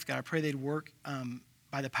strength. God, I pray they'd work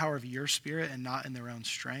by the power of your Spirit and not in their own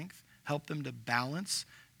strength. Help them to balance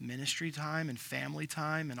ministry time and family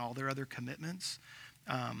time and all their other commitments.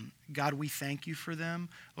 God, we thank you for them.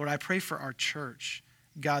 Lord, I pray for our church,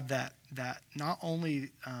 God, that not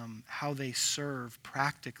only how they serve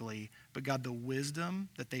practically, but God, the wisdom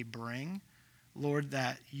that they bring, Lord,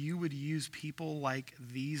 that you would use people like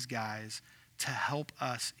these guys to help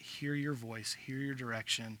us hear your voice, hear your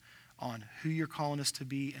direction on who you're calling us to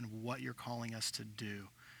be and what you're calling us to do.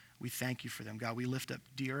 We thank you for them. God, we lift up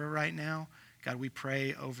Dira right now. God, we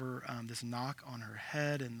pray over this knock on her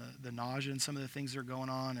head and the nausea and some of the things that are going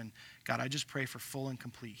on. And God, I just pray for full and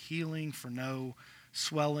complete healing, for no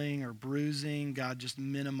swelling or bruising. God, just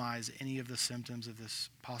minimize any of the symptoms of this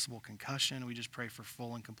possible concussion. We just pray for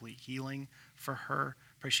full and complete healing for her.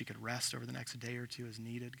 Pray she could rest over the next day or two as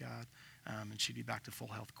needed, God, and she'd be back to full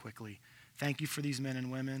health quickly. Thank you for these men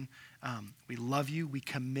and women. We love you. We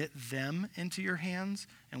commit them into your hands,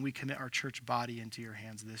 and we commit our church body into your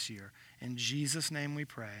hands this year. In Jesus' name we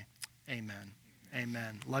pray. Amen.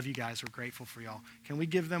 Amen. Love you guys. We're grateful for y'all. Can we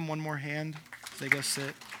give them one more hand as they go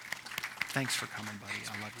sit? Thanks for coming, buddy.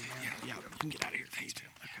 I love you. Yeah, you can get out of here. Thanks, too.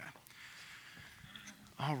 Okay.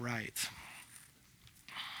 All right.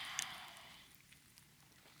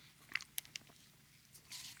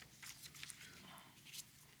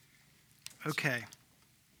 Okay.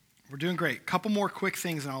 We're doing great. Couple more quick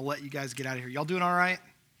things, and I'll let you guys get out of here. Y'all doing all right?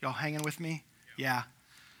 Y'all hanging with me? Yeah.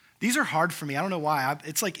 These are hard for me. I don't know why.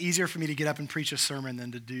 It's like easier for me to get up and preach a sermon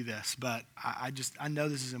than to do this, but I know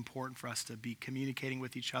this is important for us to be communicating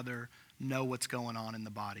with each other, know what's going on in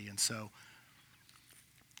the body. And so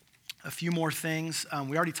a few more things.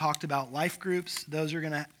 We already talked about life groups. Those are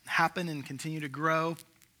going to happen and continue to grow.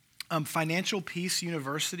 Financial Peace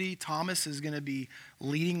University, Thomas is going to be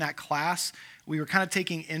leading that class. We were kind of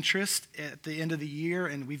taking interest at the end of the year,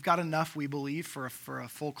 and we've got enough, we believe, for a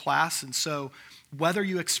full class. And so whether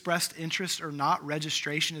you expressed interest or not,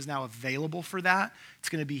 registration is now available for that. It's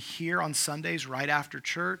going to be here on Sundays right after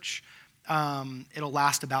church. It'll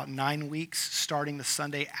last about 9 weeks, starting the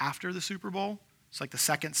Sunday after the Super Bowl. It's like the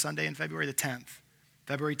second Sunday in February, the 10th.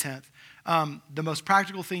 February 10th. The most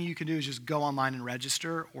practical thing you can do is just go online and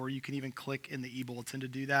register, or you can even click in the e-bulletin to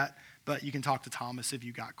do that. But you can talk to Thomas if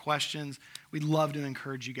you've got questions. We'd love to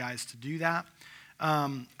encourage you guys to do that.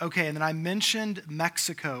 Okay, and then I mentioned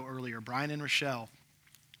Mexico earlier, Brian and Rochelle.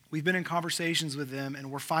 We've been in conversations with them,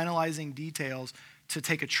 and we're finalizing details to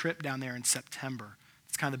take a trip down there in September.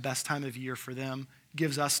 It's kind of the best time of year for them.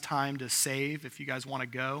 Gives us time to save if you guys want to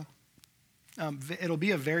go. It'll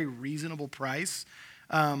be a very reasonable price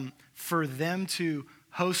for them to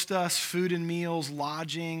host us, food and meals,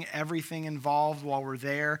 lodging, everything involved while we're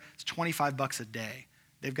there. It's $25 a day.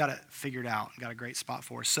 They've got it figured out and got a great spot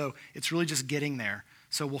for us. So it's really just getting there.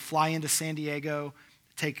 So we'll fly into San Diego,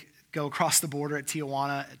 go across the border at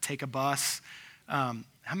Tijuana, take a bus. How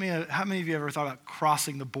many of you ever thought about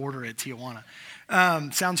crossing the border at Tijuana?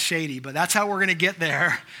 Sounds shady, but that's how we're going to get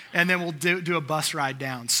there. And then we'll do a bus ride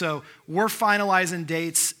down. So we're finalizing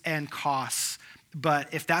dates and costs.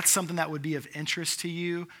 But if that's something that would be of interest to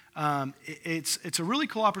you, it's a really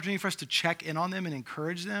cool opportunity for us to check in on them and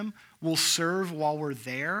encourage them. We'll serve while we're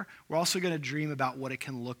there. We're also going to dream about what it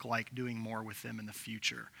can look like doing more with them in the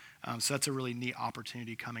future. So that's a really neat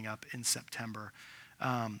opportunity coming up in September.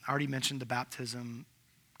 I already mentioned the baptism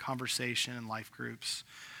conversation and life groups.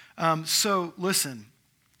 So listen,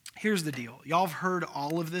 here's the deal. Y'all have heard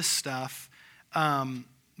all of this stuff.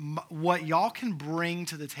 What y'all can bring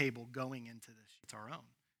to the table going into this, it's our own,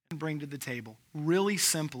 and bring to the table, really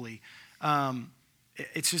simply,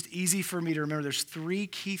 it's just easy for me to remember there's 3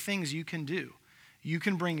 key things you can do. You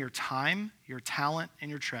can bring your time, your talent, and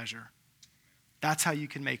your treasure. That's how you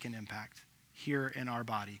can make an impact here in our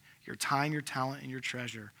body. Your time, your talent, and your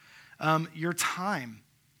treasure. Your time,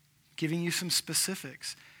 giving you some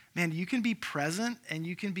specifics. Man, you can be present and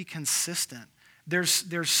you can be consistent.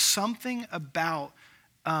 There's something about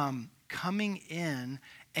coming in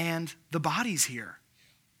and the body's here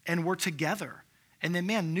and we're together. And then,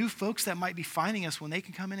 man, new folks that might be finding us, when they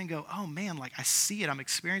can come in and go, oh, man, like I see it. I'm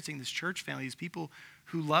experiencing this church family, these people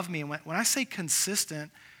who love me. And when I say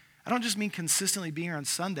consistent, I don't just mean consistently being here on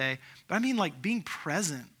Sunday, but I mean like being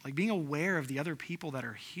present, like being aware of the other people that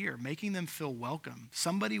are here, making them feel welcome.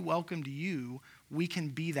 Somebody welcomed you, we can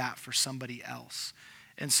be that for somebody else.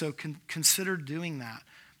 And so consider doing that.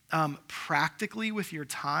 Practically with your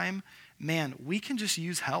time, man, we can just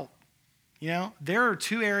use help. You know, there are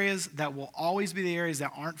two areas that will always be the areas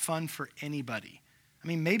that aren't fun for anybody. I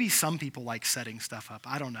mean, maybe some people like setting stuff up.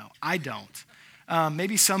 I don't know. I don't.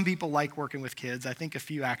 Maybe some people like working with kids. I think a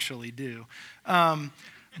few actually do.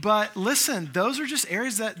 But listen, those are just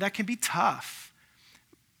areas that can be tough.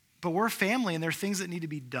 But we're a family, and there are things that need to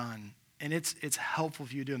be done. And it's helpful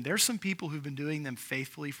if you do them. There's some people who've been doing them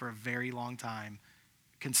faithfully for a very long time,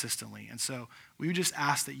 consistently. And so we would just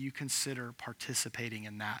ask that you consider participating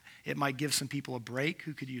in that. It might give some people a break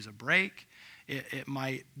who could use a break. It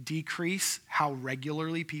might decrease how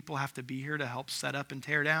regularly people have to be here to help set up and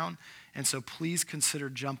tear down. And so please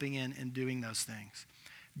consider jumping in and doing those things.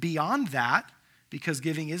 Beyond that, because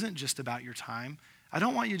giving isn't just about your time, I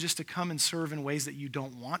don't want you just to come and serve in ways that you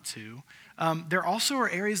don't want to. There also are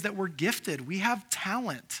areas that we're gifted. We have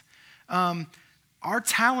talent. Our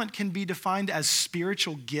talent can be defined as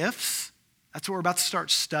spiritual gifts. That's what we're about to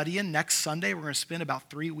start studying next Sunday. We're going to spend about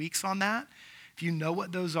 3 weeks on that. If you know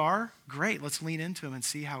what those are, great. Let's lean into them and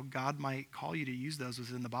see how God might call you to use those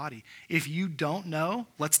within the body. If you don't know,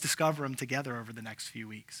 let's discover them together over the next few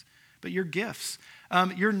weeks. But your gifts,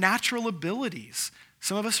 your natural abilities.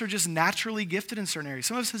 Some of us are just naturally gifted in certain areas.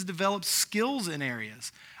 Some of us has developed skills in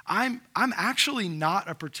areas. I'm actually not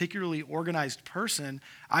a particularly organized person.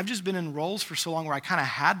 I've just been in roles for so long where I kind of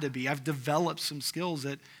had to be. I've developed some skills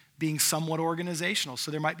at being somewhat organizational. So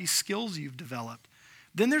there might be skills you've developed.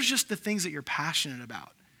 Then there's just the things that you're passionate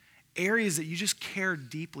about, areas that you just care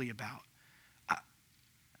deeply about.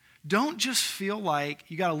 Don't just feel like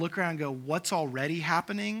you got to look around and go, what's already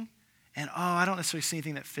happening? And, I don't necessarily see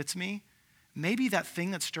anything that fits me. Maybe that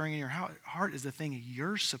thing that's stirring in your heart is the thing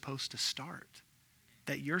you're supposed to start,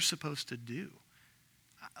 that you're supposed to do.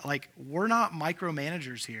 Like, we're not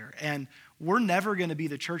micromanagers here, and we're never going to be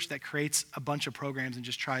the church that creates a bunch of programs and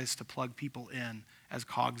just tries to plug people in as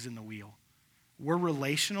cogs in the wheel. We're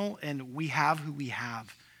relational, and we have who we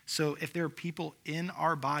have. So if there are people in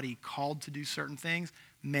our body called to do certain things,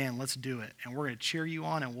 man, let's do it. And we're going to cheer you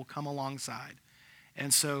on, and we'll come alongside.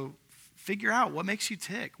 And so figure out what makes you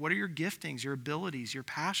tick. What are your giftings, your abilities, your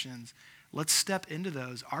passions? Let's step into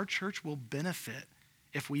those. Our church will benefit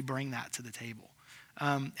if we bring that to the table.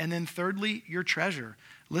 And then thirdly, your treasure.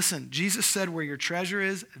 Listen, Jesus said where your treasure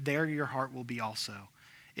is, there your heart will be also.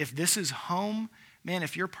 If this is home, man,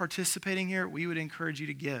 if you're participating here, we would encourage you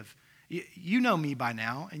to give. You know me by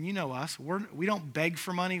now, and you know us. We don't beg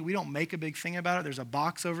for money. We don't make a big thing about it. There's a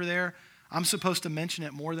box over there. I'm supposed to mention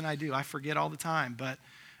it more than I do. I forget all the time.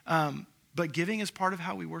 But giving is part of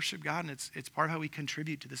how we worship God, and it's part of how we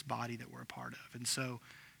contribute to this body that we're a part of. And so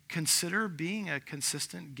consider being a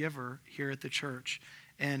consistent giver here at the church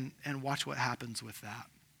and watch what happens with that.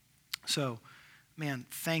 So, man,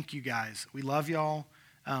 thank you guys. We love y'all.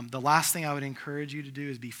 The last thing I would encourage you to do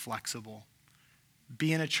is be flexible.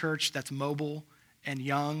 Be in a church that's mobile and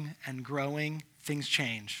young and growing. Things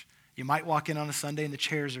change. You might walk in on a Sunday and the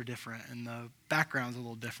chairs are different and the background's a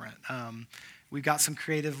little different. We've got some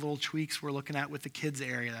creative little tweaks we're looking at with the kids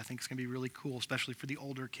area that I think is going to be really cool, especially for the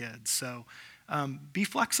older kids. So be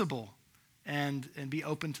flexible and be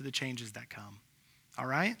open to the changes that come. All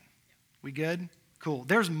right? We good? Cool.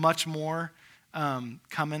 There's much more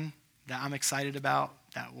coming that I'm excited about,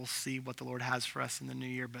 that we'll see what the Lord has for us in the new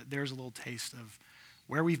year. But there's a little taste of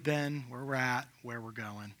where we've been, where we're at, where we're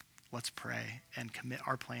going. Let's pray and commit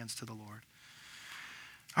our plans to the Lord.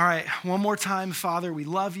 All right, one more time, Father, we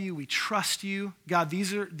love you, we trust you. God,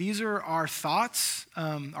 these are our thoughts,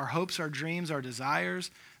 our hopes, our dreams, our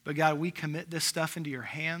desires. But God, we commit this stuff into your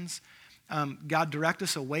hands. God, direct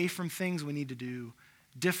us away from things we need to do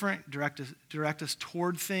different. Direct us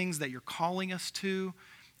toward things that you're calling us to.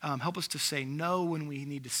 Help us to say no when we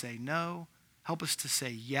need to say no. Help us to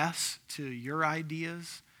say yes to your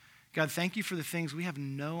ideas. God, thank you for the things we have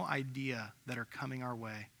no idea that are coming our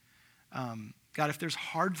way. God, if there's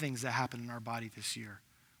hard things that happen in our body this year,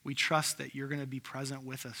 we trust that you're going to be present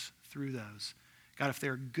with us through those. God, if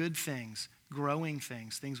there are good things, growing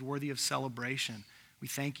things worthy of celebration, we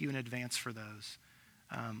thank you in advance for those.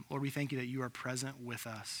 Lord, we thank you that you are present with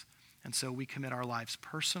us. And so we commit our lives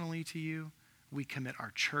personally to you. We commit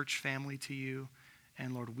our church family to you.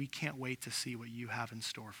 And Lord, we can't wait to see what you have in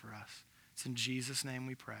store for us. It's in Jesus' name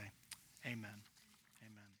we pray. Amen.